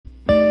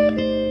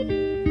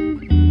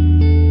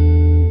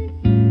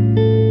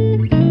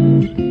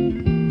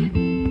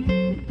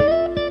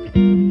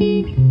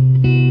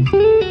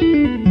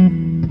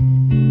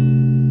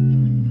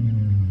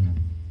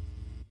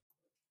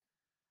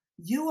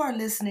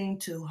listening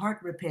to Heart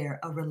Repair,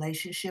 a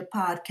relationship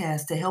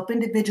podcast to help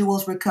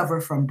individuals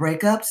recover from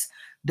breakups,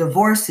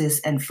 divorces,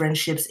 and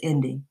friendships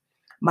ending.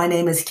 My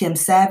name is Kim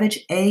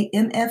Savage,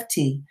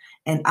 AMFT,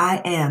 and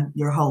I am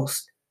your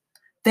host.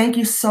 Thank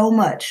you so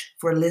much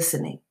for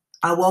listening.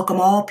 I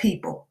welcome all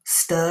people,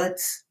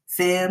 studs,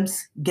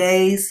 femmes,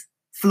 gays,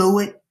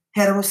 fluid,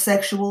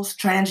 heterosexuals,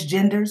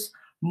 transgenders,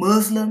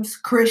 Muslims,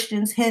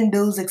 Christians,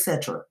 Hindus,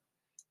 etc.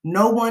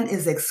 No one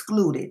is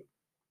excluded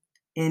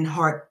in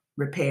Heart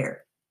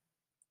Repair.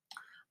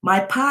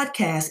 My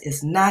podcast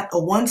is not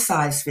a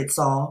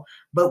one-size-fits-all,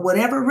 but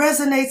whatever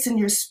resonates in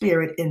your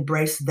spirit,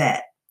 embrace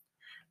that.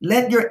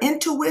 Let your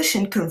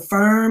intuition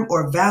confirm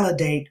or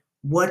validate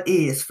what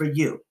is for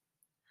you.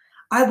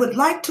 I would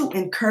like to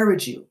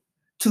encourage you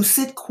to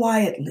sit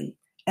quietly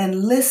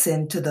and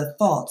listen to the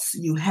thoughts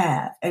you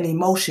have and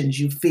emotions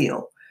you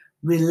feel.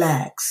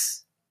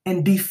 Relax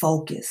and be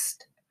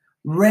focused.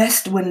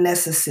 Rest when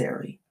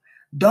necessary.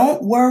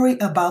 Don't worry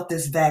about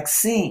this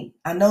vaccine.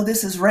 I know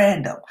this is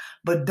random,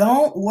 but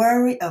don't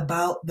worry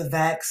about the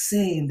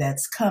vaccine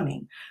that's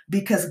coming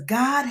because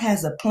God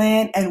has a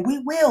plan and we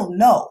will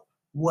know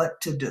what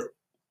to do.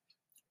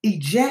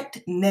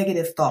 Eject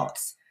negative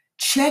thoughts.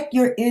 Check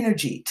your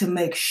energy to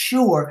make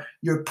sure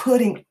you're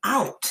putting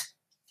out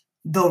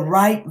the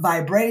right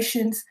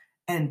vibrations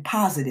and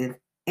positive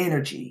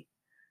energy.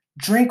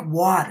 Drink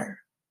water,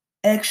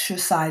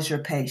 exercise your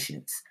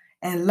patience,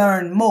 and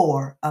learn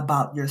more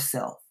about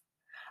yourself.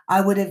 I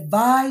would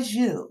advise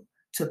you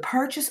to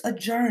purchase a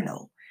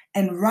journal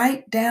and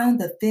write down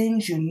the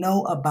things you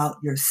know about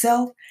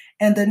yourself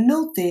and the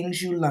new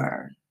things you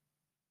learn.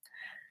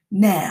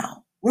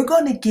 Now, we're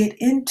going to get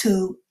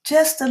into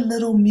just a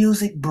little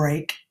music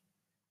break,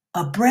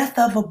 a breath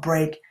of a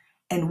break,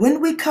 and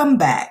when we come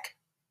back,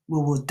 we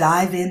will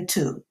dive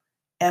into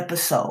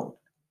episode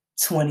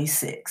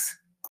 26.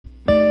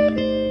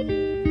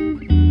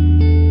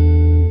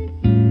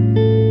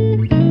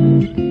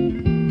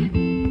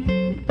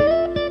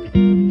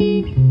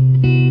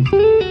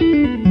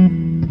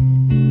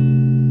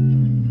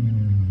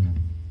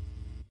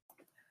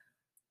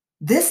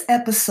 This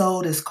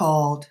episode is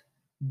called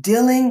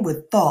Dealing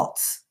with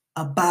Thoughts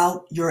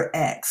About Your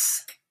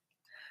Ex.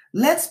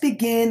 Let's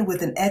begin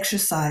with an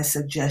exercise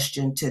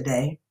suggestion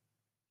today.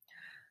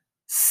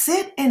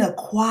 Sit in a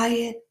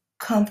quiet,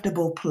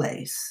 comfortable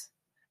place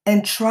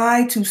and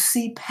try to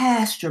see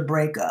past your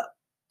breakup.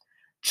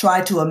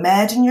 Try to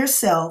imagine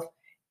yourself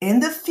in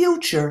the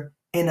future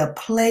in a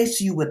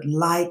place you would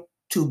like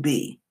to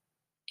be.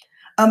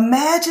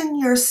 Imagine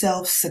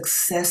yourself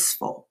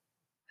successful.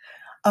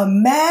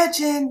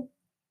 Imagine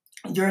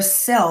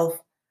yourself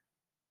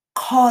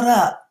caught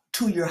up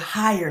to your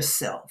higher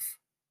self.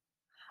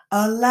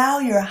 Allow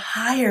your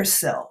higher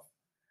self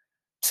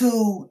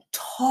to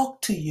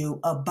talk to you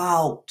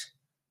about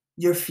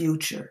your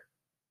future.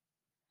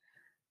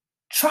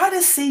 Try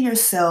to see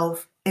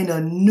yourself in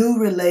a new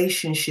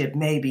relationship,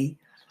 maybe,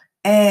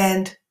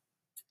 and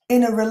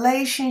in a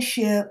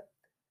relationship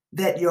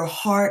that your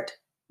heart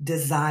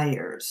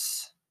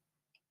desires.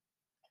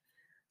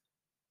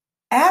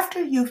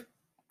 After you've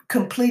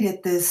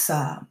completed this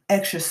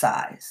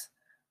exercise,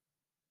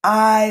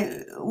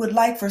 I would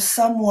like for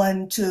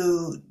someone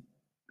to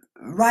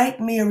write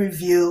me a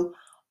review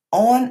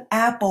on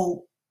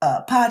Apple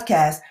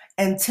Podcast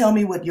and tell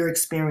me what your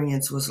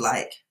experience was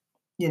like,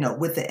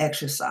 with the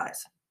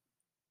exercise.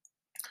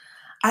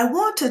 I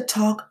want to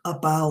talk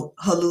about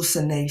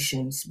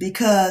hallucinations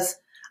because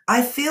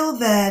I feel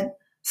that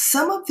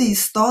some of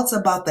these thoughts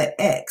about the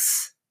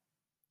ex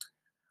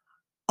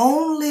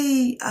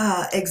only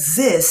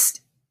exist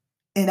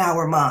in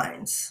our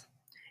minds.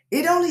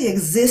 It only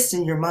exists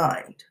in your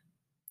mind.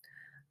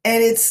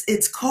 And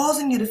it's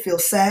causing you to feel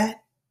sad.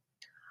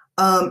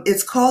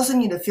 It's causing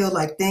you to feel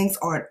like things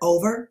aren't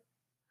over.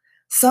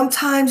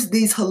 Sometimes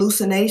these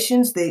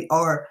hallucinations, they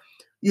are,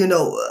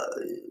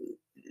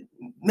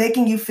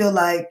 making you feel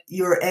like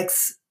your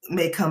ex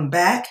may come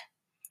back,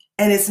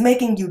 and it's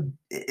making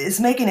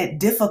it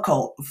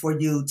difficult for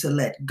you to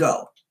let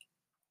go.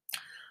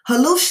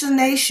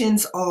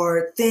 Hallucinations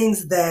are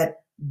things that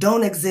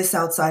don't exist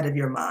outside of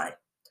your mind.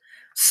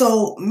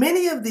 So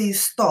many of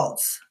these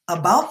thoughts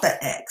about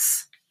the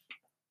ex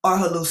are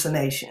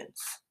hallucinations.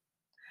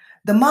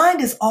 The mind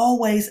is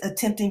always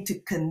attempting to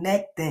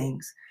connect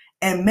things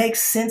and make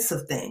sense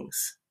of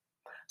things.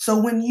 So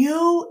when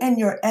you and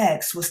your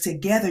ex was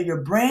together,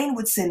 your brain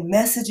would send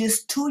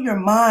messages to your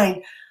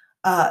mind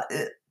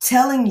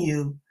telling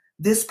you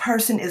this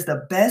person is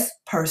the best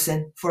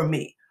person for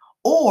me,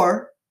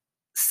 or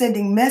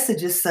sending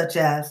messages such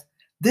as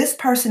this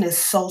person is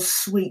so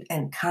sweet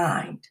and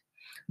kind.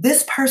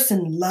 This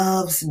person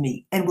loves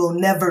me and will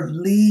never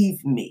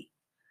leave me.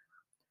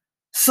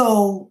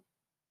 So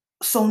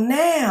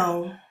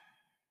now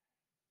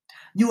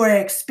you are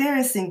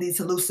experiencing these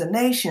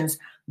hallucinations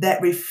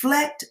that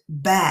reflect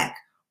back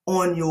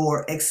on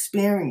your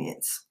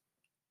experience.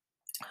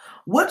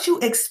 What you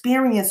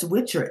experienced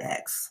with your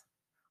ex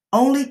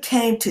only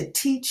came to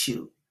teach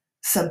you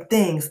some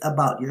things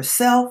about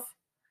yourself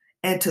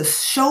and to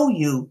show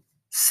you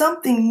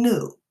something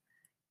new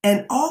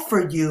and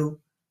offer you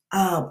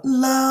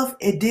love.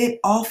 It did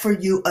offer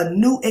you a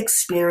new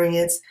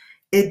experience.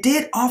 It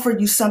did offer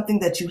you something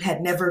that you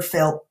had never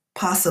felt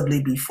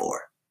possibly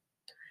before.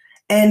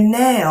 And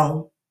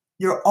now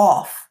you're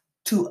off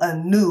to a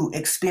new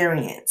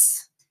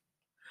experience.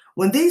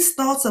 When these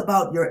thoughts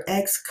about your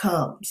ex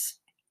comes,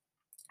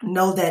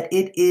 know that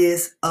it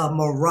is a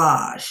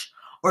mirage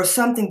or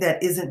something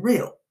that isn't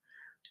real.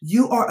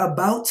 You are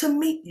about to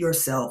meet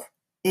yourself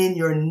in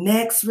your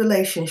next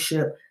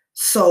relationship.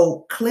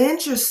 So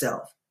cleanse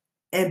yourself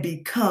and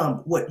become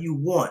what you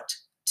want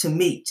to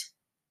meet.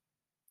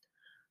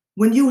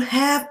 When you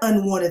have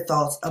unwanted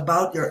thoughts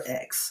about your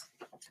ex,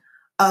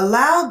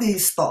 allow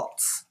these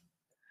thoughts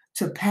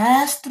to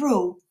pass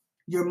through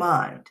your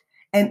mind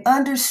and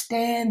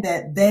understand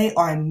that they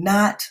are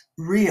not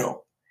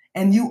real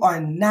and you are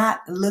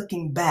not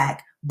looking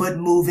back, but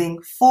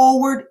moving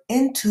forward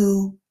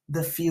into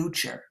the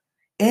future,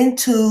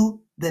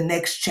 into the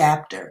next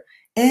chapter,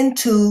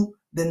 into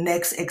the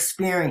next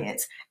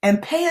experience.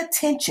 And pay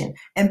attention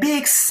and be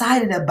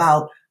excited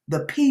about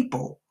the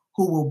people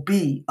who will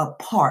be a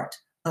part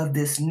of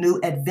this new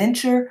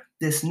adventure,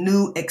 this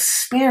new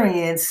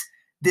experience,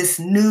 this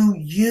new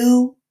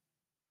you.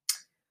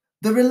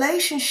 The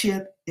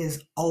relationship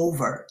is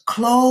over.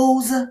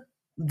 Close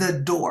the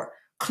door.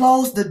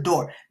 Close the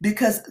door,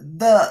 because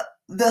the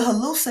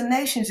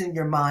hallucinations in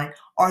your mind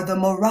or the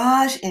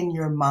mirage in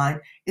your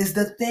mind is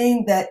the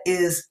thing that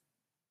is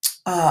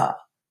uh,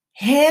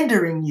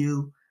 hindering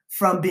you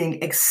from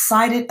being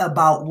excited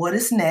about what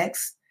is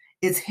next.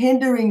 It's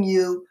hindering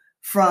you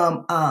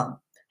from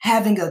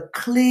having a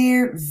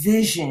clear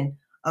vision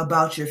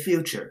about your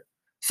future.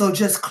 So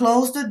just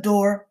close the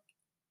door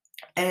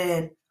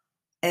and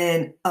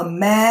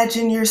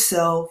imagine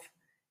yourself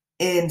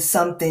in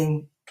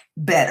something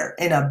better,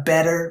 in a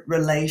better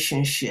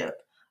relationship,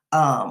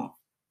 um,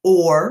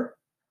 or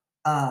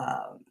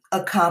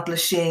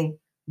accomplishing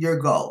your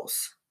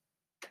goals.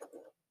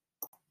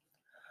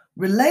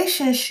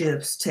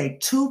 Relationships take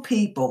two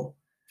people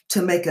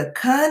to make a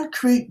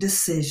concrete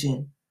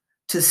decision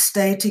to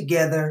stay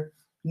together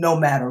no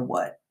matter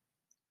what.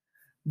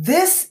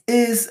 This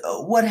is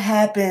what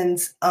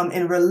happens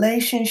in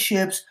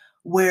relationships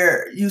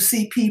where you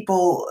see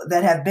people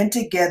that have been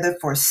together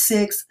for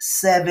 6,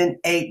 7,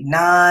 8,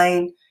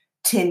 9,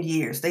 10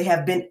 years. They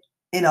have been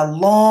in a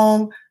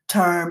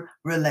long-term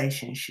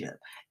relationship.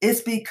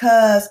 It's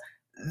because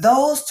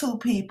those two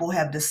people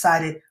have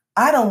decided,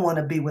 I don't want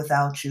to be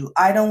without you.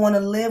 I don't want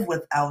to live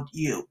without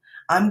you.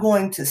 I'm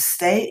going to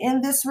stay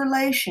in this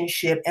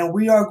relationship and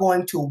we are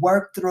going to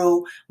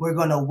we're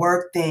going to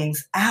work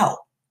things out.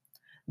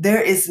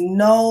 There is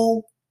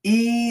no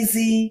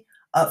easy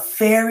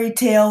fairy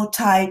tale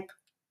type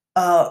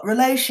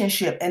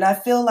relationship. And I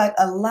feel like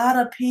a lot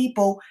of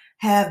people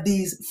have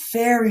these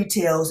fairy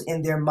tales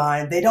in their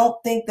mind. They don't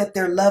think that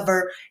their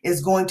lover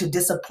is going to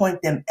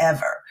disappoint them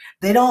ever.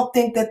 They don't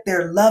think that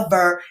their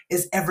lover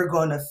is ever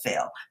going to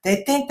fail. They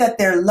think that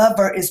their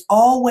lover is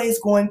always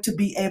going to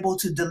be able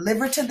to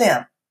deliver to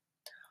them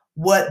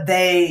what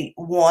they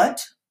want,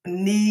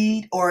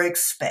 need, or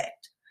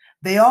expect.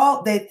 They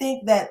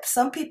think that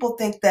some people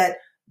think that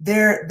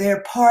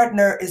their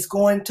partner is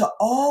going to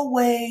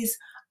always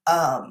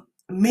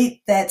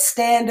meet that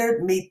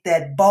standard, meet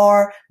that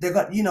bar. They're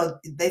going,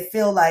 they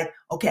feel like,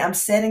 okay, I'm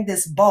setting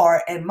this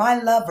bar, and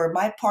my lover,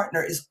 my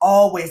partner, is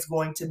always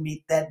going to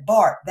meet that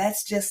bar.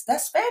 That's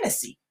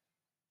fantasy.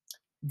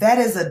 That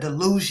is a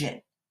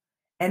delusion,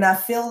 and I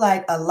feel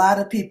like a lot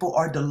of people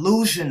are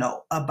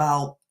delusional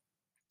about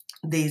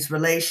these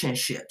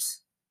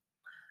relationships.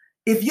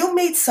 If you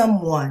meet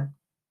someone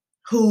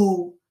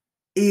who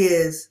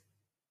is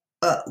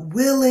they're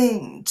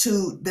willing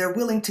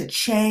to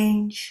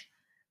change,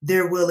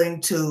 they're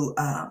willing to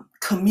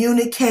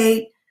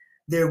communicate,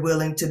 they're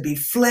willing to be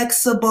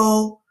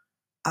flexible,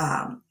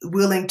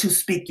 willing to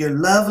speak your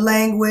love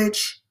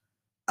language,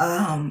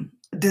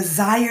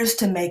 desires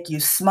to make you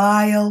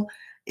smile,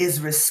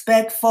 is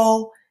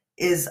respectful,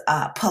 is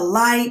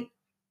polite,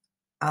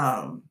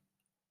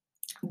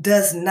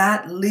 does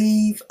not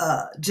leave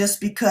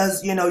just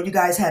because you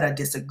guys had a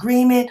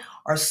disagreement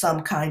or some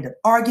kind of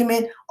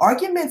argument.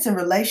 Arguments in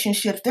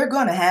relationships, they're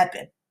going to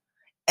happen.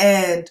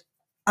 And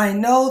I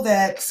know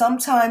that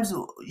sometimes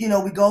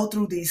we go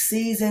through these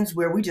seasons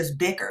where we just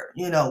bicker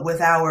with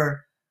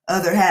our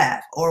other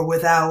half or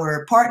with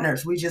our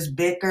partners. We just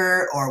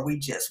bicker, or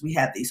we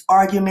have these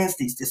arguments,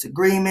 these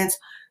disagreements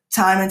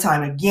time and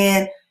time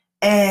again.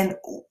 And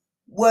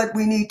what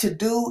we need to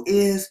do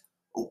is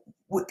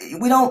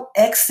we don't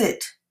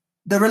exit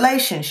the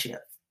relationship.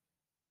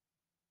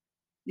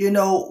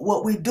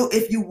 What we do,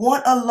 if you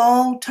want a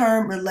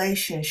long-term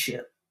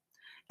relationship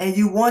and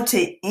you want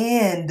to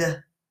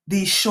end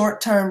these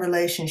short-term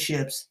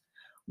relationships,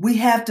 we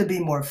have to be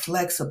more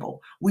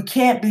flexible. We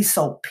can't be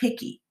so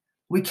picky.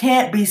 We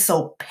can't be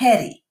so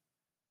petty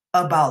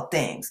about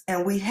things.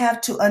 And we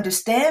have to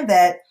understand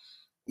that,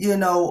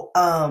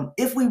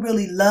 if we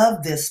really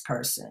love this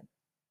person,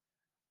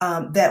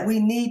 that we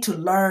need to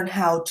learn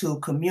how to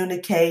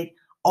communicate,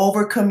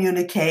 over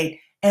communicate,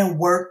 and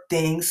work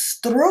things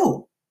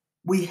through.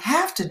 We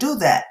have to do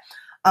that.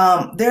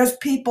 There's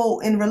people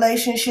in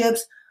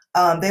relationships.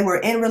 They were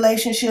in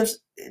relationships,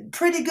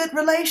 pretty good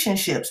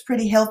relationships,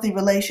 pretty healthy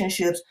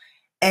relationships.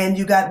 And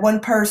you got one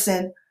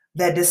person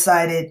that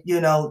decided,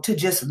 to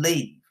just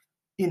leave,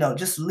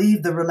 just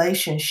leave the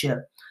relationship.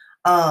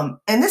 And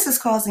this is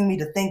causing me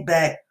to think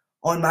back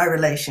on my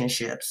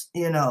relationships,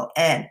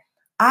 and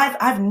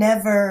I've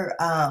never,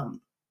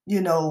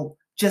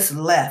 just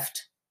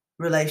left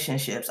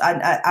relationships.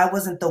 I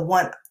wasn't the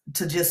one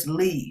to just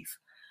leave,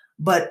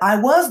 but I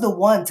was the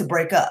one to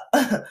break up.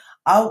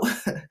 I,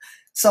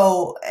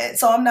 so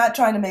I'm not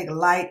trying to make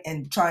light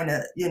and trying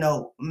to,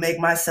 make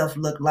myself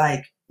look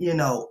like,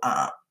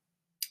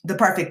 the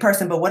perfect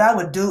person. But what I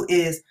would do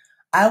is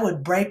I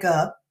would break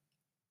up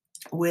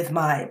with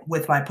my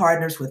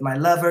partners, with my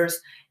lovers,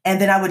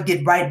 and then I would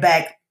get right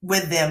back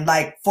with them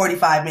like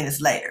 45 minutes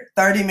later,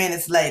 30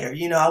 minutes later,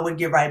 I would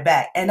get right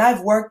back. And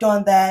I've worked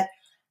on that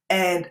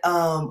and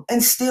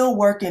still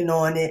working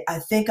on it. I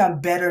think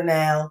I'm better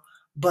now,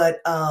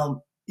 but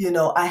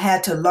I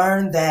had to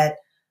learn that,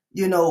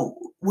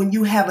 when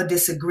you have a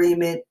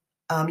disagreement,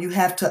 you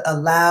have to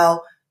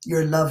allow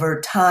your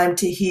lover time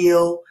to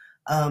heal,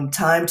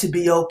 time to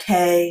be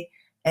okay,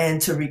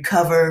 and to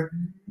recover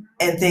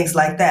and things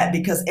like that,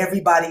 because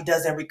everybody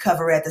doesn't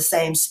recover at the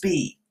same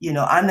speed.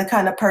 I'm the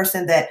kind of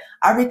person that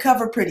I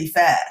recover pretty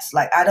fast.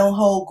 Like, I don't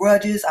hold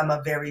grudges. I'm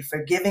a very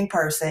forgiving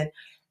person.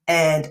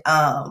 And,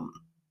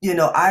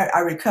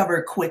 I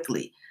recover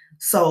quickly.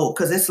 So,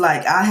 cause it's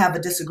like, I have a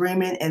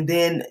disagreement and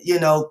then,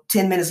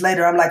 10 minutes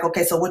later, I'm like,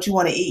 okay, so what you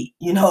want to eat?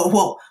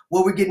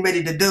 What we're getting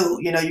ready to do?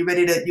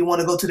 You want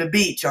to go to the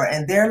beach?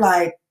 And they're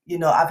like,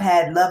 I've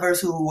had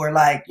lovers who were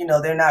like,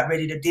 they're not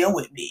ready to deal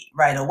with me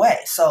right away.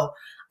 So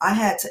I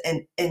had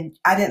to, and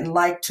I didn't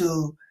like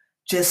to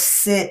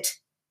just sit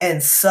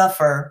and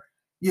suffer.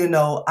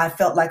 I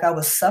felt like I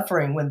was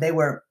suffering when they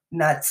were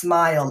not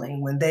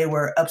smiling, when they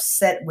were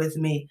upset with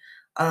me.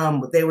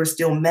 They were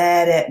still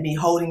mad at me,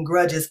 holding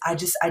grudges. I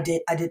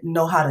didn't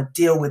know how to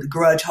deal with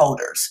grudge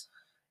holders.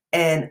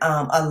 And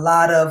a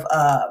lot of,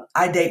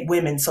 I date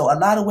women, so a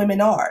lot of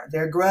women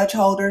they're grudge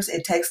holders.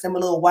 It takes them a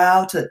little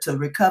while to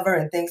recover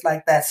and things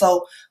like that.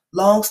 So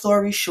long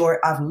story short,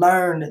 I've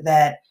learned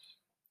that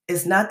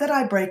it's not that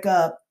I break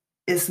up,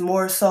 it's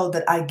more so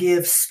that I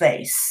give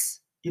space.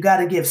 You got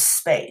to give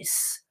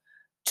space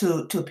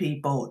to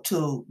people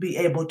to be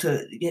able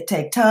to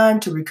take time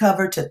to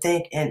recover, to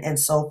think, and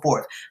so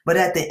forth. But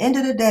at the end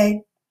of the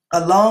day,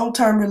 a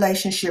long-term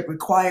relationship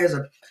requires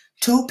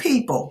two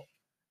people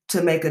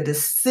to make a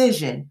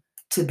decision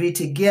to be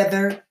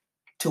together,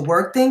 to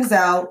work things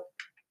out,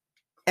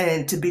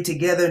 and to be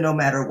together no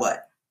matter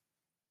what.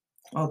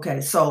 Okay,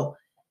 so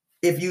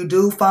if you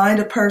do find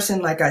a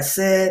person, like I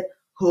said,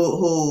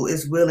 who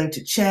is willing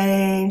to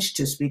change,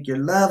 to speak your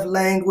love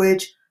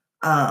language,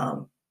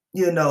 who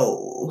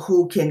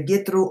can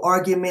get through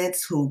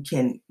arguments, who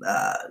can,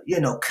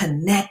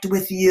 connect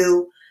with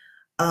you,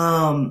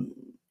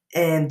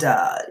 and,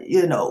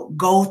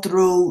 go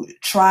through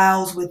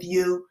trials with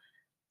you,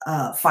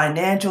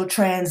 financial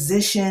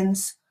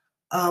transitions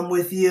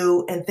with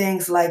you, and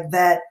things like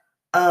that.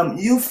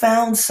 You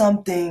found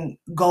something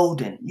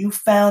golden. You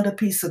found a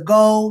piece of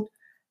gold,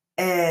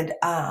 and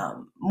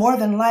more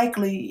than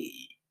likely,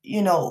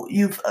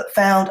 you've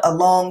found a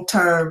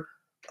long-term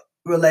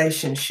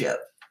relationship.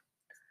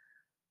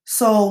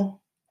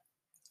 So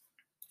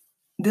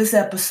this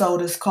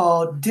episode is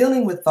called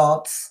Dealing with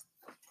Thoughts,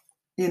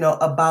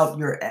 about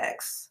your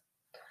ex.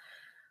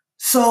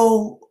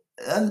 So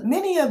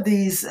many of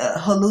these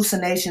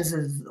hallucinations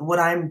is what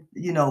I'm,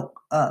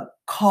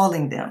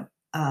 calling them.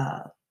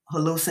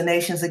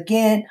 Hallucinations,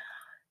 again,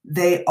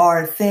 they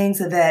are things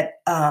that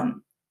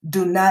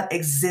do not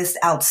exist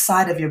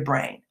outside of your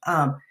brain.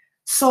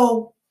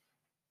 So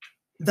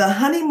the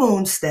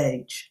honeymoon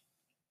stage,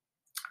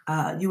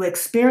 you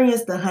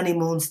experience the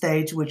honeymoon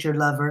stage with your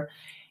lover.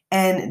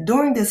 And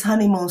during this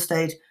honeymoon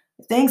stage,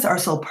 things are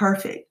so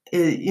perfect.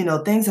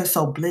 Things are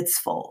so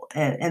blissful,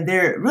 and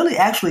they're really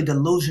actually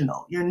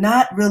delusional. You're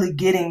not really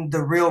getting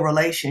the real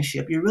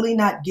relationship. You're really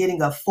not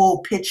getting a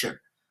full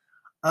picture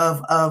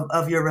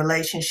of your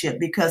relationship,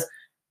 because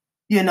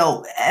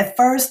at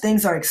first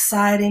things are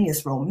exciting,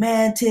 it's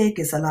romantic,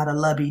 it's a lot of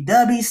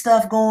lovey-dovey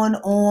stuff going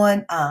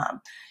on.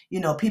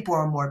 People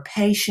are more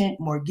patient,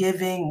 more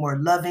giving, more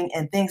loving,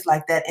 and things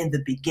like that in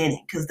the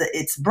beginning, because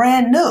it's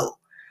brand new.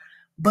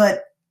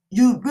 But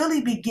you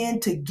really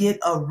begin to get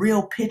a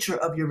real picture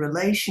of your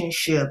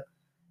relationship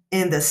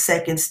in the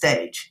second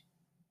stage.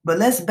 But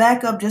let's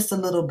back up just a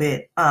little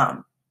bit.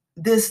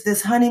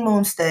 This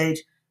honeymoon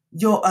stage,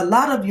 a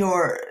lot of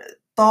your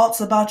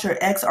thoughts about your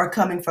ex are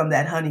coming from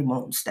that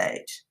honeymoon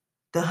stage.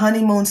 The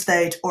honeymoon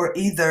stage, or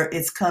either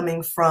it's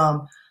coming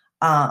from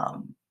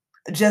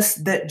just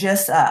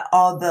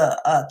all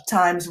the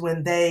times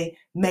when they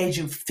made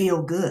you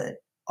feel good,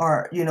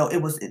 or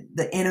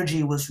the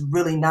energy was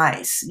really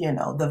nice.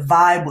 The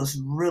vibe was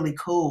really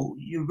cool.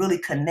 You really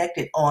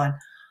connected on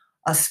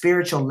a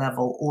spiritual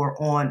level, or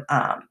on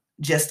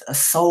just a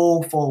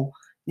soulful,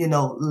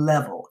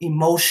 level,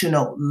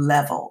 emotional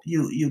level.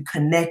 You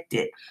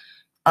connected.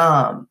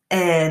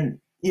 And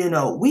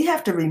we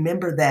have to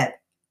remember that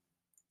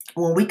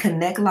when we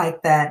connect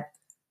like that,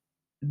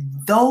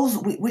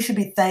 we should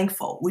be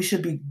thankful. We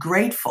should be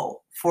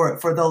grateful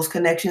for those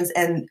connections,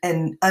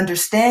 and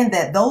understand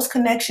that those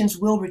connections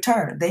will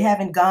return. They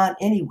haven't gone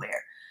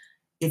anywhere.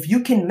 If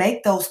you can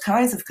make those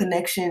kinds of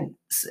connections,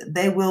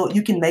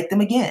 you can make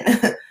them again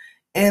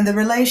in the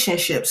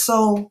relationship.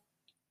 So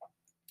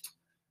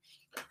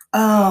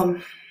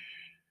that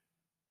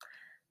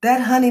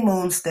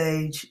honeymoon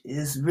stage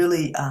is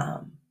really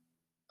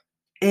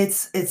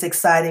it's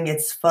exciting,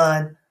 it's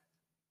fun.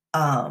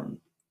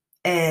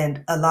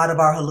 And a lot of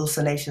our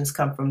hallucinations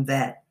come from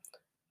that.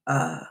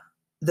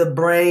 The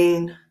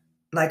brain,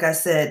 like I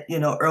said,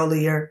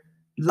 earlier,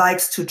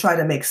 likes to try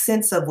to make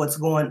sense of what's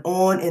going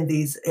on in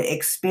these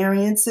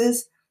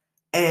experiences.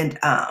 And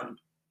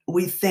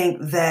we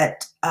think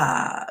that,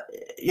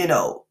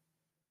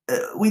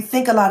 we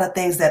think a lot of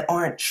things that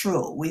aren't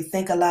true. We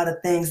think a lot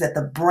of things that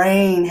the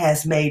brain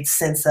has made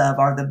sense of,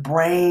 or the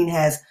brain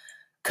has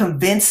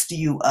convinced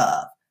you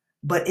of.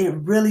 But it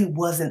really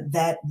wasn't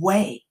that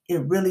way.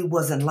 It really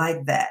wasn't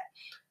like that.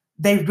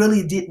 They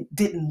really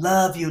didn't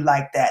love you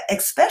like that,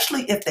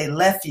 especially if they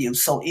left you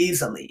so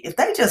easily. If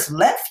they just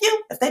left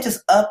you, if they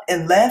just up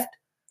and left,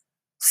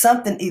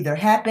 something either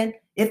happened.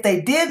 If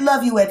they did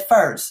love you at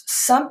first,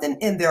 something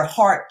in their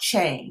heart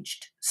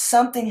changed.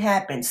 Something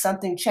happened,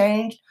 something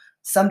changed,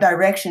 some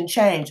direction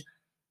changed.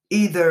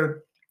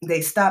 Either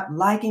they stopped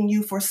liking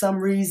you for some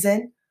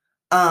reason.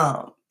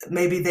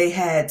 Maybe they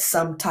had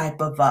some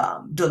type of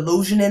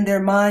delusion in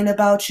their mind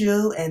about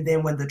you. And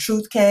then when the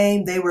truth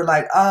came, they were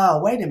like, oh,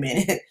 wait a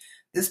minute.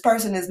 This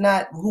person is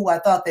not who I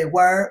thought they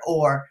were,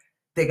 or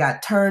they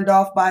got turned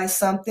off by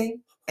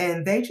something.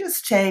 And they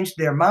just changed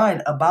their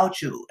mind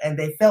about you. And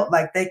they felt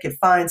like they could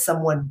find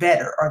someone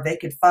better, or they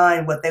could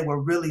find what they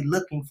were really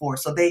looking for.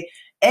 So they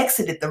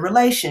exited the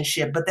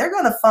relationship. But they're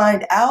going to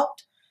find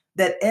out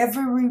that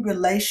every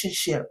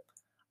relationship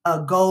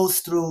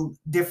goes through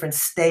different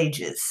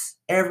stages.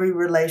 Every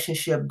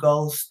relationship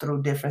goes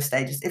through different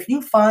stages. If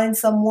you find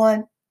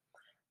someone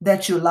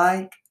that you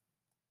like,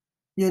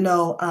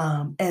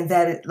 and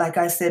that, like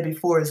I said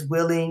before, is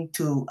willing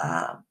to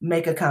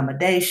make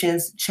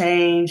accommodations,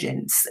 change,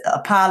 and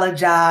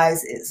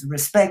apologize, is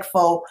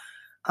respectful,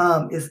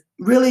 is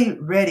really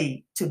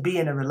ready to be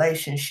in a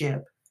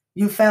relationship,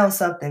 you found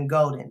something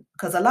golden.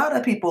 Because a lot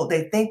of people,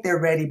 they think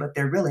they're ready, but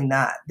they're really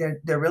not.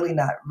 They're really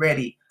not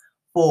ready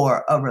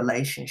for a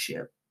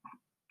relationship.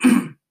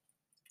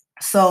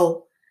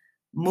 So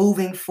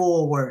moving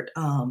forward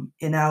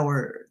in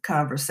our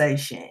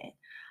conversation,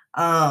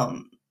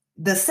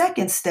 the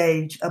second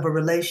stage of a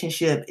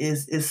relationship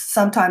is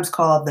sometimes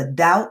called the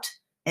doubt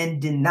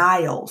and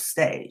denial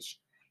stage.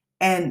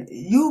 And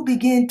you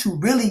begin to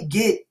really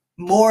get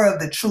more of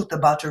the truth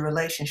about your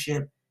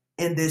relationship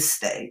in this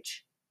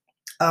stage.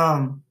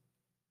 You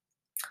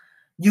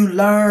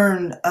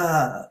learn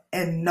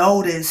and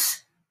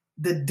notice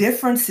the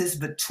differences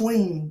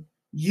between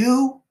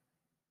you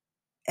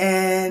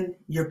and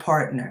your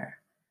partner.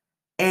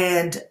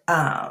 And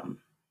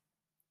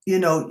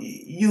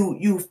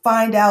you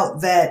find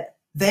out that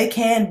they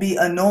can be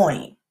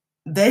annoying.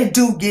 They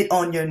do get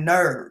on your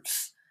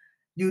nerves.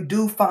 You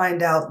do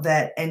find out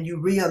that, and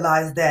you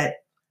realize that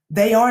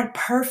they aren't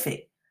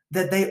perfect,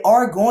 that they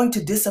are going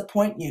to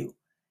disappoint you,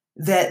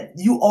 that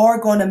you are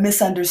going to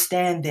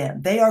misunderstand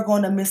them. They are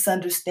going to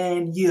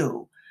misunderstand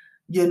you.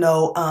 You're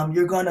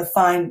going to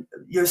find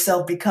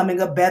yourself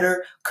becoming a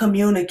better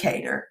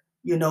communicator,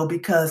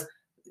 because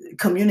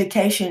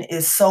communication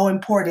is so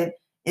important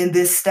in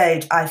this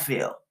stage, I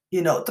feel.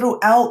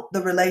 Throughout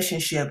the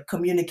relationship,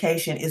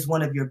 communication is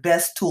one of your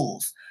best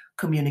tools.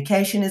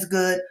 Communication is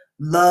good.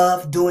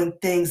 Love, doing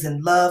things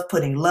in love,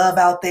 putting love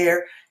out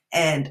there,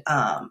 and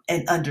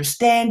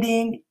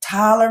understanding,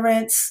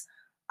 tolerance.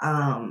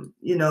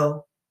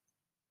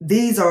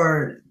 These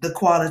are the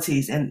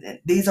qualities, and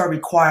these are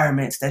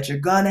requirements that you're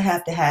going to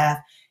have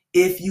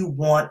if you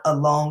want a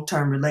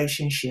long-term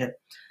relationship.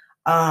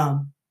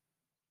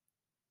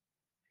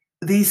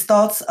 These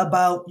thoughts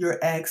about your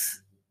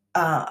ex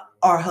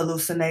are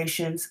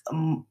hallucinations,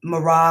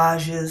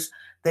 mirages.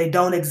 They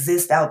don't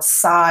exist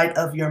outside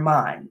of your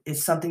mind.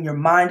 It's something your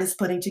mind is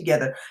putting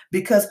together,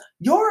 because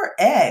your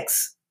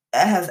ex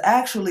has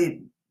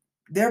actually,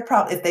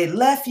 if they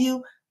left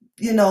you,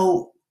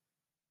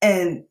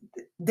 and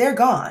they're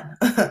gone.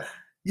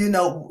 You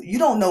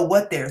don't know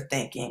what they're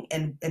thinking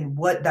and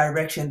what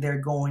direction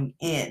they're going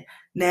in.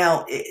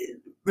 Now,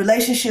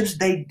 relationships,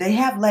 they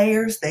have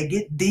layers, they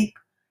get deep,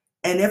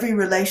 and every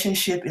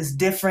relationship is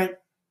different.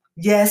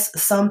 Yes,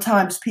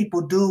 sometimes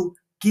people do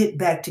get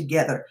back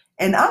together.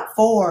 And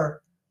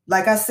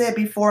like I said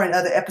before in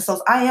other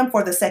episodes, I am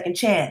for the second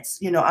chance.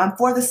 I'm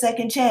for the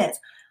second chance.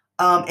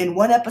 In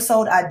one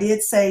episode, I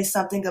did say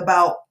something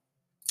about,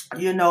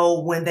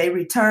 when they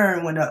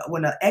return, when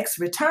an ex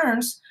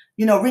returns,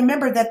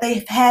 remember that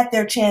they've had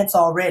their chance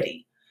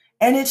already.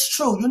 And it's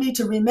true. You need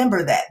to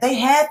remember that they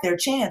had their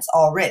chance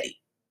already.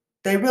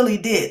 They really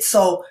did.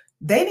 So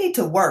they need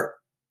to work.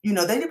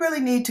 They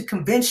really need to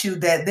convince you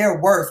that they're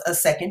worth a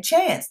second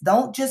chance.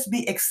 Don't just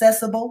be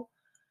accessible.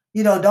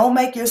 Don't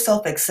make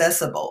yourself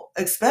accessible,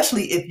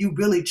 especially if you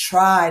really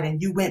tried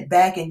and you went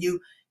back and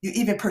you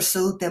even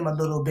pursued them a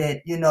little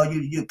bit.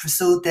 You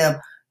pursued them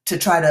to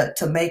try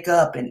to make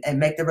up and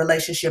make the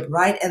relationship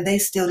right, and they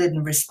still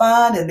didn't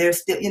respond, and they're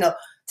still,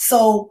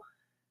 so,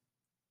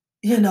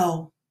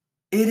 it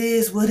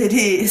is what it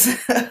is.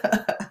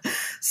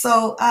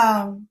 So,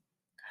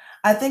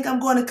 I think I'm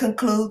going to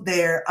conclude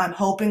there. I'm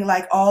hoping,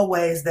 like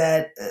always,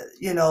 that,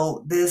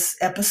 this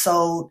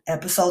episode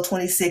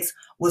 26,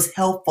 was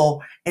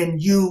helpful in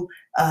you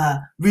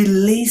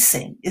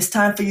releasing. It's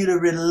time for you to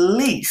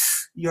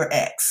release your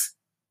ex.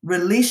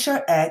 Release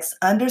your ex.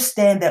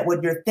 Understand that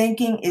what you're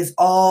thinking is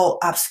all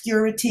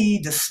obscurity,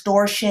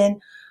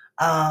 distortion.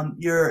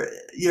 You're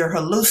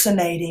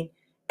hallucinating,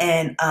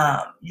 and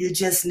you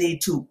just need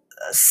to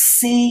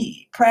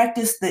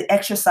practice the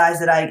exercise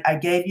that I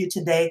gave you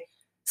today.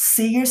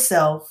 See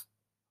yourself,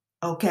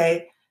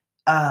 okay,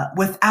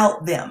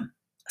 without them.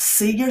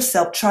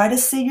 Try to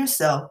see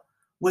yourself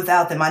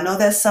without them. I know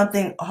that's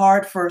something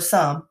hard for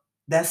some.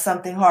 That's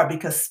something hard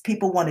because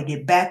people want to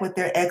get back with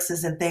their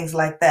exes and things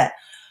like that.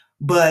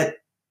 But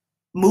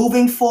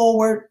moving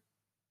forward,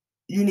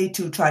 you need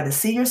to try to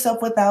see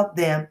yourself without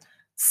them.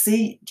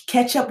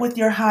 Catch up with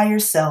your higher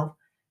self,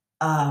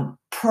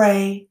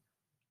 pray,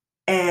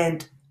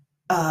 and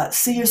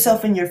see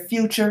yourself in your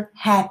future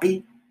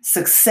happy,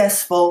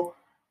 successful,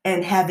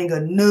 and having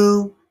a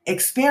new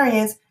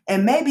experience,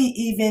 and maybe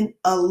even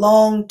a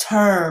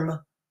long-term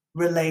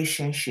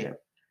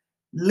relationship.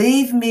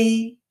 Leave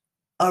me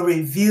a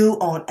review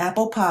on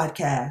Apple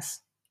Podcasts.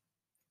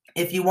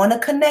 If you want to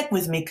connect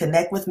with me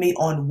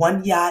on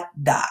One Yacht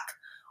Doc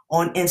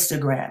on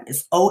Instagram.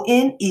 It's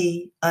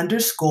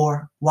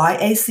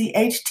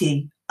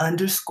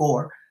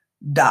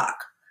ONE_YACHT_doc.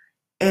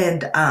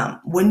 And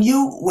when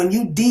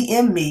you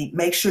DM me,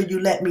 make sure you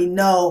let me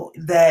know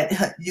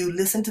that you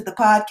listen to the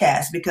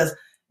podcast, because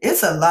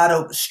it's a lot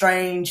of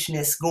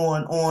strangeness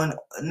going on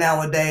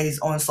nowadays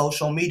on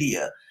social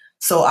media.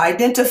 So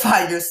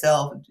identify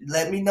yourself.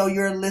 Let me know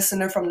you're a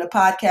listener from the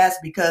podcast,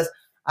 because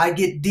I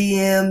get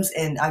DMs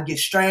and I get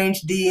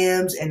strange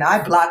DMs and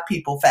I block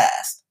people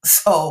fast.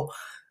 So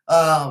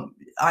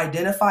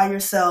identify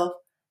yourself,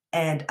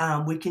 and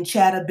we can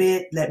chat a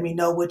bit. Let me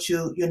know what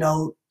you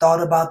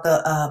thought about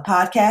the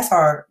podcast,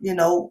 or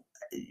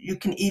you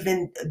can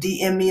even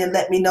DM me and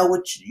let me know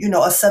what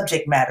a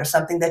subject matter,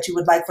 something that you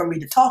would like for me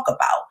to talk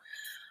about,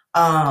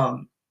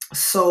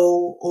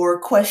 or a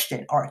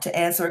question, or to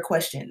answer a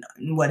question,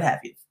 and what have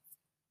you.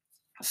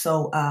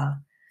 So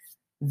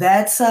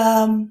that's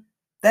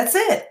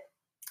it.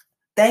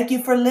 Thank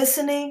you for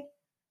listening,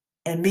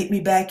 and meet me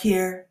back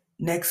here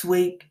next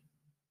week.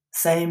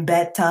 Same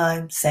bat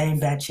time, same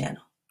bat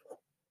channel.